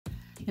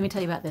Let me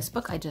tell you about this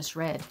book I just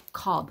read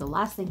called The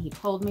Last Thing He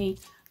Told Me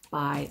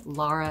by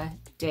Laura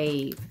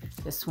Dave.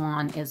 This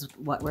one is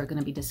what we're going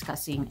to be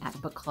discussing at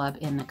book club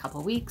in a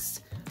couple weeks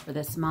for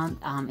this month.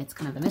 It's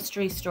kind of a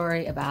mystery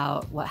story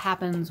about what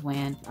happens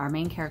when our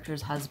main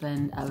character's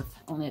husband of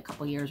only a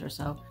couple years or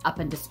so up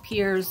and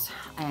disappears,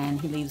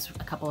 and he leaves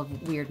a couple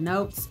of weird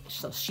notes.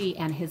 So she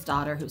and his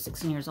daughter, who's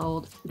 16 years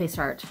old, they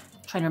start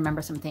trying to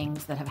remember some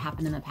things that have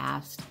happened in the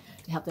past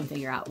to help them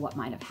figure out what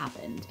might have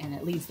happened. And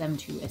it leads them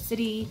to a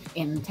city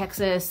in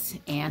Texas,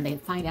 and they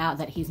find out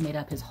that he's made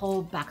up his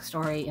whole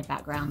backstory and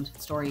background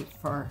story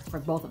for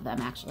both of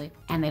them, actually.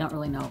 And they don't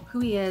really know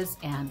who he is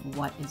and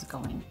what is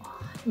going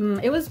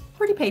on. It was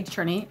pretty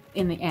page-turning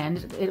in the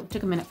end. It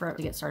took a minute for it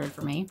to get started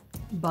for me,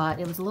 but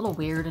it was a little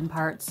weird in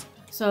parts.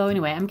 So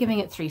anyway, I'm giving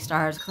it 3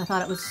 stars because I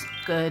thought it was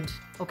good,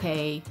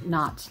 okay,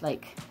 not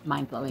like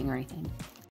mind-blowing or anything.